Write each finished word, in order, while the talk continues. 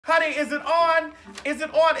Honey, is it on? Is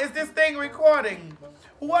it on? Is this thing recording?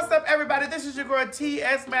 What's up, everybody? This is your girl,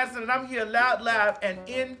 T.S. Madison, and I'm here loud, live, and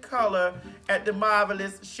in color at the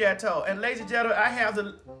marvelous Chateau. And ladies and gentlemen, I have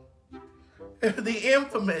the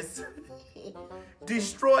infamous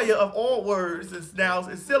destroyer of all words and nouns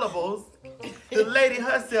and syllables, the lady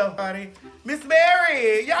herself, honey, Miss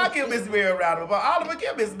Mary. Y'all give Miss Mary a round of applause. Oliver,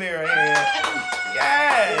 give Miss Mary a hand.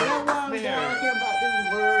 Yes.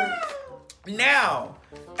 Now,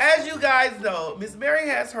 as you guys know, Miss Mary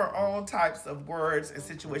has her own types of words and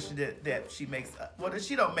situations that she makes up. Well, that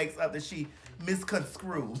she don't make up, that she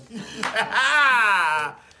misconstrue.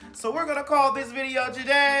 So we're gonna call this video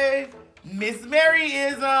today Miss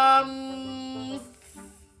Mary-Isms.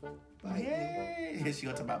 Yay! She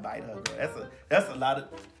gonna talk about bite her. That's a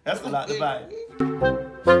lot to bite.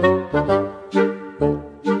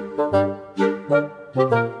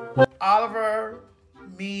 Oliver,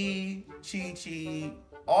 me, Chi-Chi,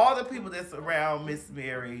 all the people that's around Miss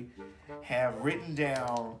Mary have written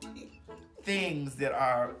down things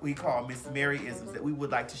that we call Miss Mary-Isms that we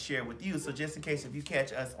would like to share with you. So just in case if you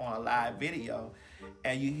catch us on a live video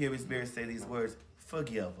and you hear Miss Mary say these words,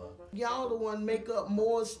 forgive her. Y'all the one make up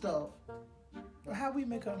more stuff. How we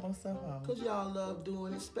make up more stuff, Mama? Because y'all love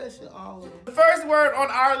doing it, especially all of them. The first word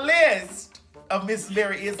on our list of Miss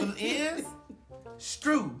Mary-Isms is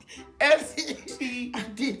strew. S-T. I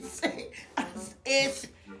did say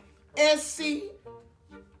S-C.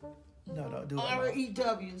 No, do it.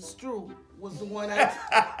 R-E-W, strew was the one I...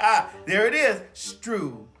 There it is,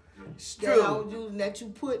 strew. That I was using, that you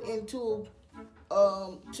put into,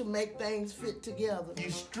 to make things fit together. You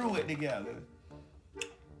strew it together.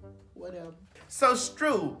 Whatever. So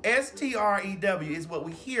strew, S-T-R-E-W, is what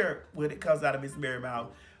we hear when it comes out of Miss Mary's mouth,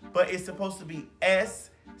 but it's supposed to be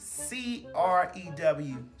S-C-R-E-W,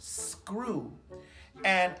 screw.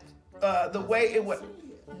 And the way it would,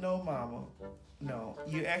 no, Mama, no,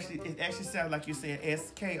 it actually sounds like you're saying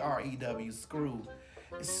S-K-R-E-W, screw.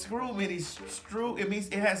 Screw means strew. It means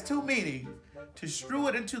it has two meanings: to strew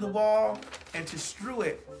it into the wall and to strew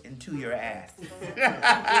it into your ass.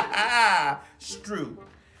 Strew.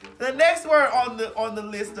 The next word on the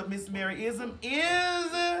list of Miss Mary-Ism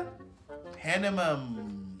is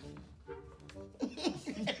penimum.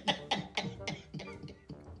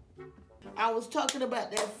 I was talking about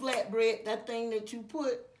that flatbread, that thing that you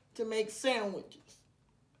put to make sandwiches.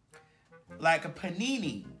 Like a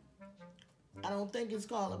panini. I don't think it's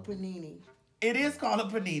called a panini. It is called a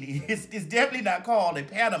panini. It's definitely not called a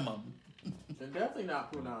penimum. It's definitely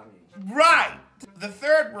not punani. Right. The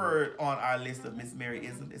third word on our list of Miss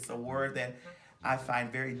Mary-Ism is a word that I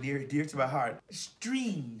find very dear to my heart.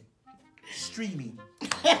 Stream. Streaming.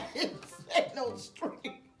 I didn't say no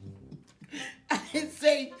stream. I didn't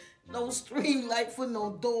say no stream like for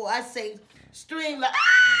no door. I say stream like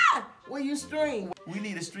when you stream. We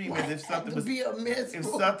need a stream as if something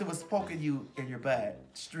was poking you in your butt.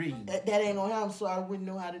 Stream. That ain't gonna happen, so I wouldn't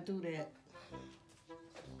know how to do that.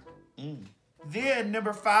 Then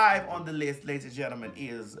number 5 on the list, ladies and gentlemen,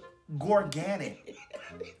 is gorganic.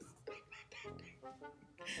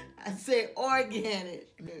 I say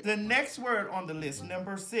organic. The next word on the list,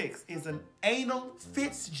 number 6, is an anal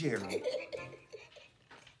Fitzgerald.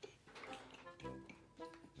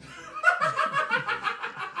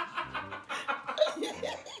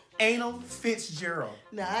 Anal Fitzgerald.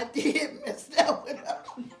 Now, I did mess that one up.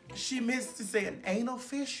 She missed to say an anal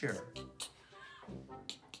fissure.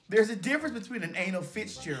 There's a difference between an anal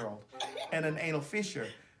Fitzgerald and an anal fissure.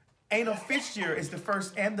 Anal fissure is the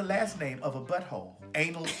first and the last name of a butthole.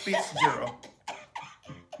 Anal Fitzgerald.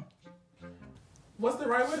 What's the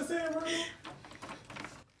right way to say it, Ronnie?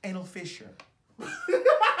 Anal fissure. You're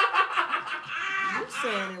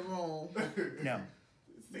saying it wrong. No.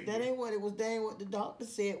 That ain't what it was. That ain't what the doctor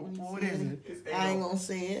said when he What said is it. it? I ain't gonna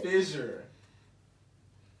say it. Fissure.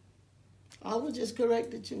 I was just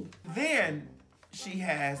corrected you. Then she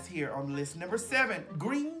has here on the list number 7,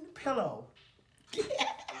 green pillow.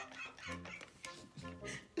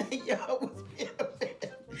 Y'all was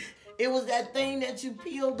it was that thing that you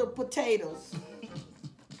peeled the potatoes.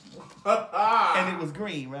 And it was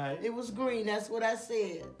green, right? It was green. That's what I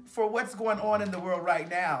said. For what's going on in the world right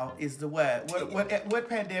now is the what? What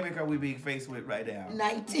pandemic are we being faced with right now?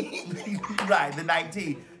 19. Right, the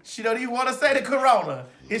 19. She don't even want to say the corona.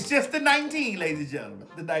 It's just the 19, ladies and gentlemen.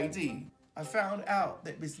 The 19. I found out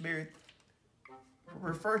that Miss Mary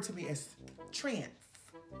referred to me as trans.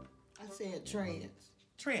 I said trans.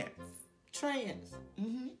 Trans. Trans.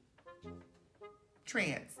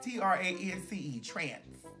 Trans. T-R-A-N-C-E.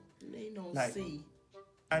 Trans. Ain't no Like, C.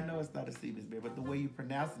 I know it's not a C, Miss Mary, but the way you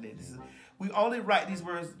pronounce it, we only write these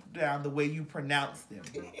words down the way you pronounce them.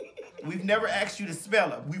 We've never asked you to spell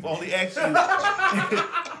them. We've only asked you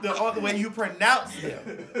the other way you pronounce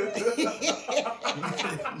them.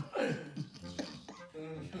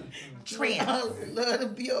 Trent. I would love to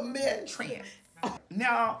be a man. Trent.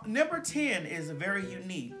 Now, number 10 is very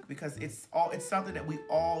unique because it's something that we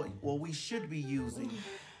should be using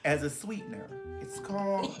as a sweetener. It's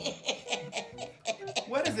called,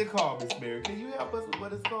 what is it called, Miss Mary? Can you help us with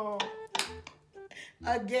what it's called?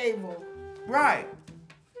 A gable. Right.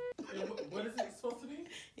 What is it supposed to be?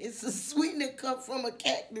 It's a sweetener come from a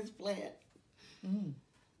cactus plant.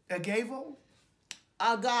 Agave?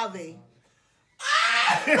 Agave.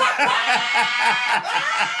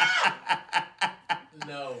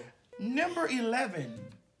 No. Number 11,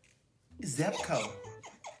 Zepco.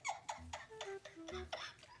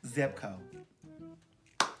 Zepco.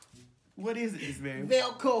 What is it, Miss Mary?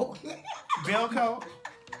 Velcro. Velcro?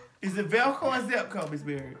 Is it Velcro or Zepco, Miss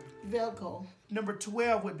Mary? Velcro. Number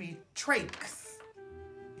 12 would be Trakes.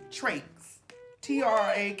 Trakes.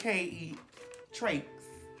 T-R-A-K-E. Trakes.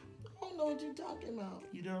 I don't know what you're talking about.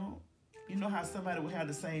 You don't? You know how somebody would have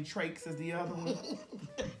the same trakes as the other one?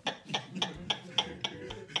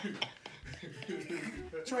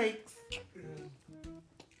 Trakes.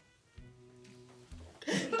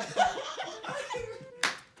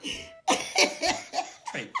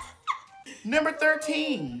 Trakes. Number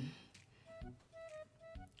 13.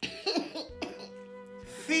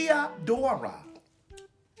 Theodora.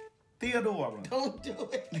 Theodora. Don't do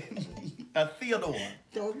it. A Theodore.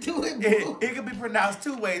 Don't do it, boo. It could be pronounced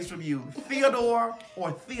two ways from you. Theodore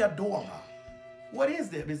or Theodora. What is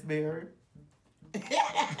that, Miss Mary?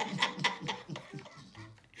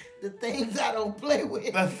 The things I don't play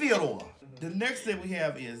with. A Theodore. The next thing we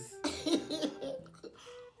have is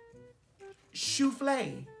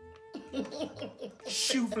souffle.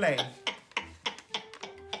 Souffle.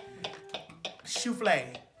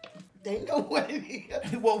 Souffle. They know what it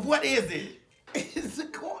is. Well, what is it? It's a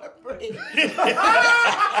cornbread.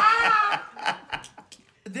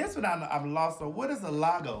 This one I'm lost on. What is a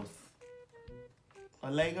Lagos? A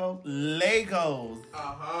Lego? Legos.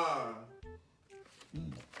 Uh-huh.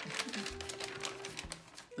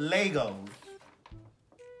 Legos.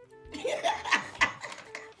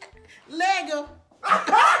 Lego.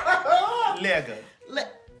 Lego.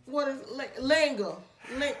 What is Lego?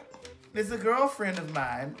 There's a girlfriend of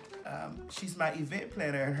mine. She's my event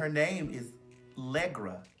planner, and her name is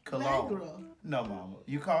Legra Cologne. Legra. No, Mama.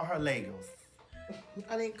 You call her Legos.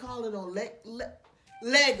 I didn't call it on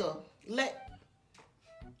Lego.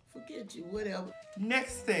 Forget you, whatever.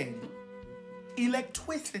 Next thing,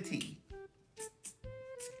 electricity.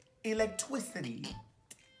 Electricity.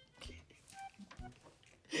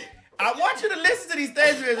 I want you to listen to these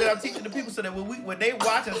things that I'm teaching the people so that when they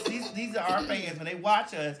watch us, these are our fans. When they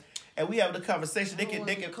watch us and we have the conversation, they can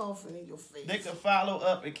coughing in your face. They can follow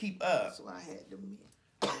up and keep up. That's why I had to admit.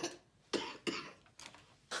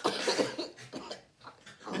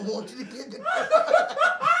 I don't want you to get the.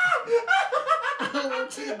 I don't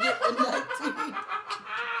want you to get the 19.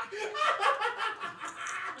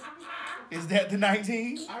 Is that the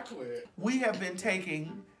 19? I quit. We have been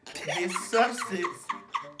taking this substance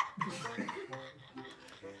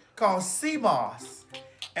called sea moss,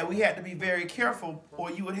 and we had to be very careful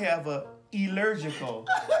or you would have a allergical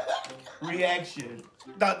reaction.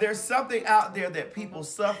 Now, there's something out there that people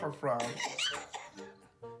suffer from.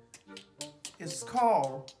 It's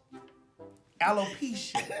called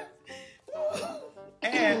alopecia.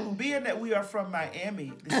 And being that we are from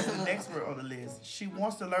Miami, this is the next word on the list. She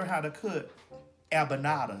wants to learn how to cook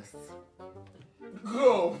empanadas.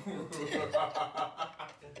 Go.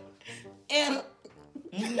 And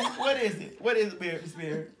What is it? What is it, Miss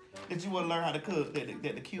Mary, that you want to learn how to cook that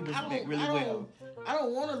the Cubans make really well? I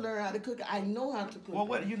don't want to learn how to cook. I know how to cook. Well,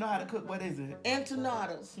 what do you know how to cook? What is it?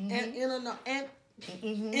 Empanadas.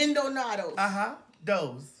 Endonados. Uh-huh.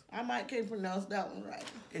 Those. I can't pronounce that one right.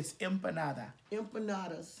 It's empanada.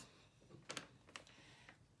 Empanadas.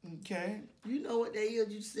 Okay. You know what they is.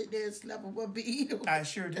 You sit there and slap them up and eat them. I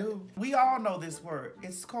sure do. We all know this word.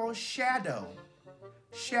 It's called shadow.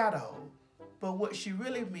 Shadow. But what she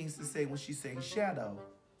really means to say when she's saying shadow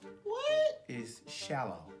What? is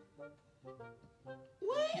shallow.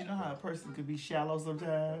 What? You know how a person could be shallow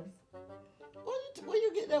sometimes? Where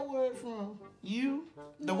you get that word from? You?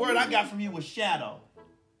 The word I got from you was shadow.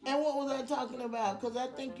 And what was I talking about? Because I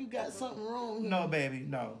think you got something wrong here. No, baby.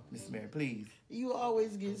 No, Miss Mary, please. You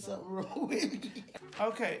always get something wrong with me.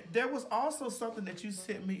 Okay, there was also something that you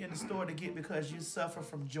sent me in the store to get because you suffer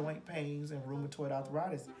from joint pains and rheumatoid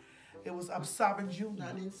arthritis. It was Absorbent Junior.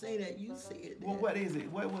 I didn't say that. You said that. Well, what is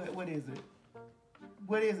it? What is it?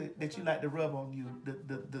 What is it that you like to rub on you?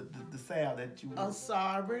 The salve that you A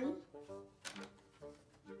sovereign.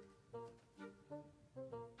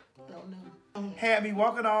 I don't know. had me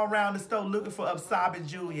walking all around the store looking for Absorbent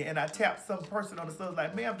Jr. And I tapped some person on the store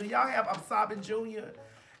like, ma'am, do y'all have Absorbent Jr.?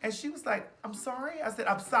 And she was like, I'm sorry? I said,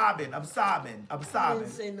 I'm sobbing. I didn't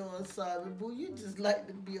say no sobbing, boo. You just like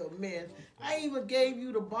to be a mess. I even gave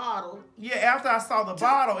you the bottle. Yeah, after I saw the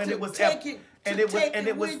bottle and it was Absorbent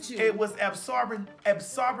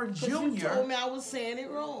Jr. You told me I was saying it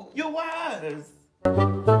wrong. You was.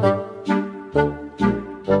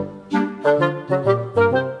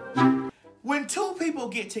 When two people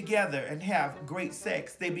get together and have great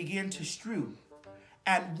sex, they begin to strew.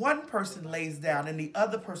 And one person lays down and the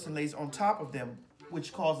other person lays on top of them,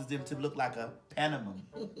 which causes them to look like a panamum.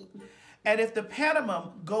 And if the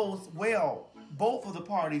panamum goes well, both of the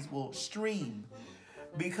parties will stream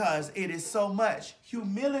because it is so much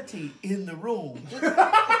humility in the room.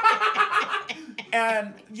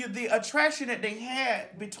 And the attraction that they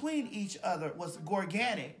had between each other was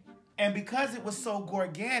gorganic. And because it was so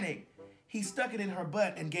gorganic, he stuck it in her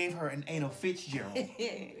butt and gave her an anal Fitzgerald.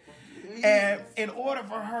 And in order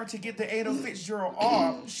for her to get the anal Fitzgerald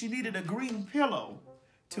off, she needed a green pillow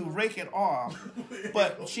to rake it off.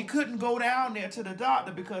 But she couldn't go down there to the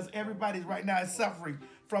doctor because everybody right now is suffering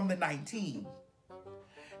from the 19.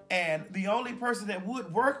 And the only person that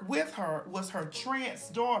would work with her was her trans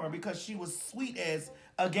daughter because she was sweet as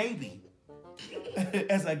a gaby.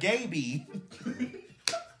 As a gaby.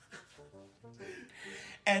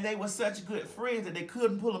 And they were such good friends that they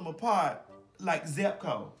couldn't pull them apart like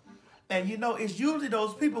Zepco. And you know, it's usually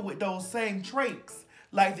those people with those same traits,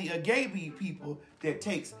 like the agape people, that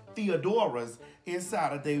takes Theodora's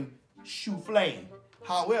inside of their souffle.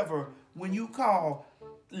 However, when you call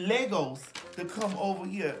Legos to come over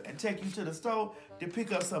here and take you to the store to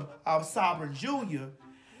pick up some Sovereign Jr.,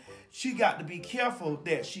 she got to be careful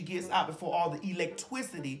that she gets out before all the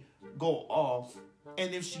electricity go off.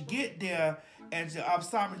 And if she get there and the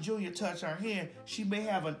Sovereign Jr. touch her hand, she may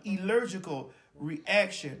have an allergical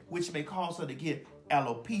reaction, which may cause her to get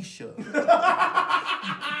alopecia.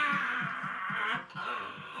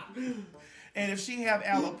 And if she have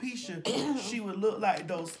alopecia, she would look like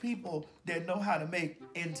those people that know how to make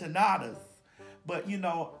empanadas. But you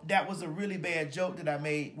know, that was a really bad joke that I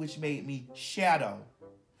made, which made me shadow.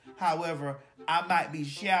 However, I might be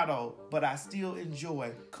shadow, but I still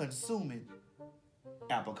enjoy consuming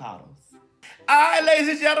avocados. All right, ladies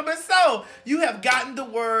and gentlemen, so you have gotten the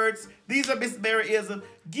words. These are Miss Mary-Isms.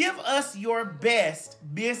 Give us your best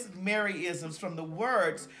Miss Mary-Isms from the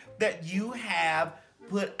words that you have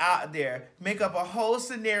put out there. Make up a whole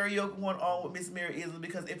scenario going on with Miss Mary-Isms,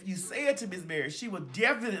 because if you say it to Miss Mary, she will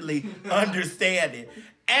definitely understand it.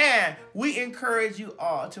 And we encourage you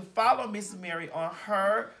all to follow Miss Mary on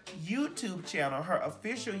her YouTube channel. Her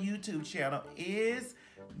official YouTube channel is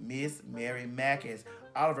Miss MaryMackens.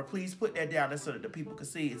 Oliver, please put that down there so that the people can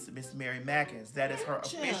see it's Miss MaryMackens. That is her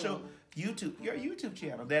official YouTube, your YouTube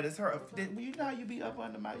channel. That is her. You know how you be up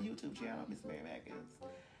under my YouTube channel, Miss MaryMackens.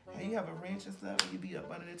 And you have a wrench and stuff, and you be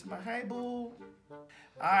up under it to my, hey, boo. All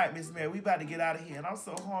right, Miss Mary, we about to get out of here, and I'm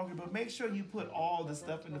so hungry, but make sure you put all the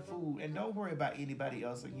stuff in the food, and don't worry about anybody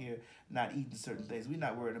else in here not eating certain things. We're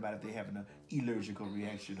not worried about if they're having an allergical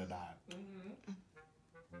reaction or not. Mm-hmm.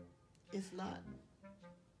 It's not.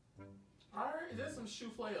 All right, there's some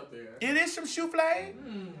souffle up there. It is some souffle.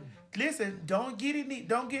 Listen, don't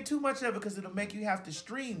get too much of it because it'll make you have to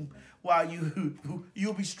stream while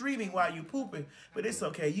you'll be streaming while you pooping. But it's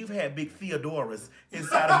okay. You've had big Theodoras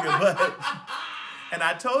inside of your butt. And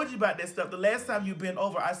I told you about that stuff. The last time you bent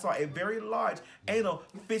over, I saw a very large anal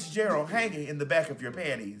Fitzgerald hanging in the back of your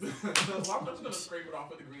panties. So I'm just gonna scrape it off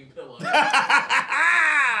with the green pillow.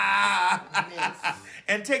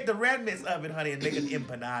 And take the remnants of it, honey, and make an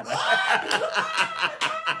empanada.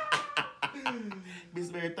 Miss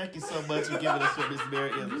Mary, thank you so much for giving us your Miss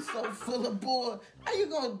Mary-Isms. You're so full of bull. How you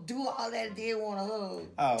gonna do all that if they want to hug?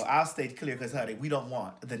 Oh, I'll stay clear because, honey, we don't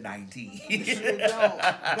want the 19. You sure don't.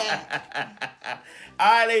 All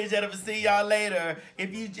right, ladies and gentlemen, see y'all later.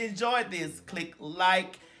 If you enjoyed this, click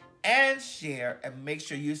like and share, and make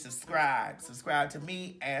sure you subscribe. Subscribe to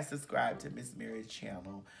me and subscribe to Miss Mary's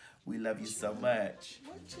channel. We love you so much.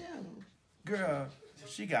 What channel? Girl,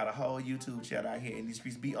 she got a whole YouTube channel out here in these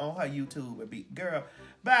streets. Be on her YouTube and be, girl,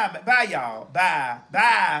 bye y'all.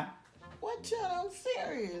 Bye. What channel? I'm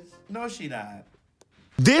serious. No, she not.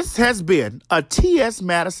 This has been a T.S.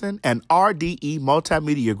 Madison and RDE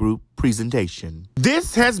Multimedia Group presentation.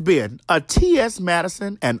 This has been a T.S.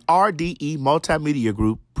 Madison and RDE Multimedia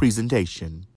Group presentation.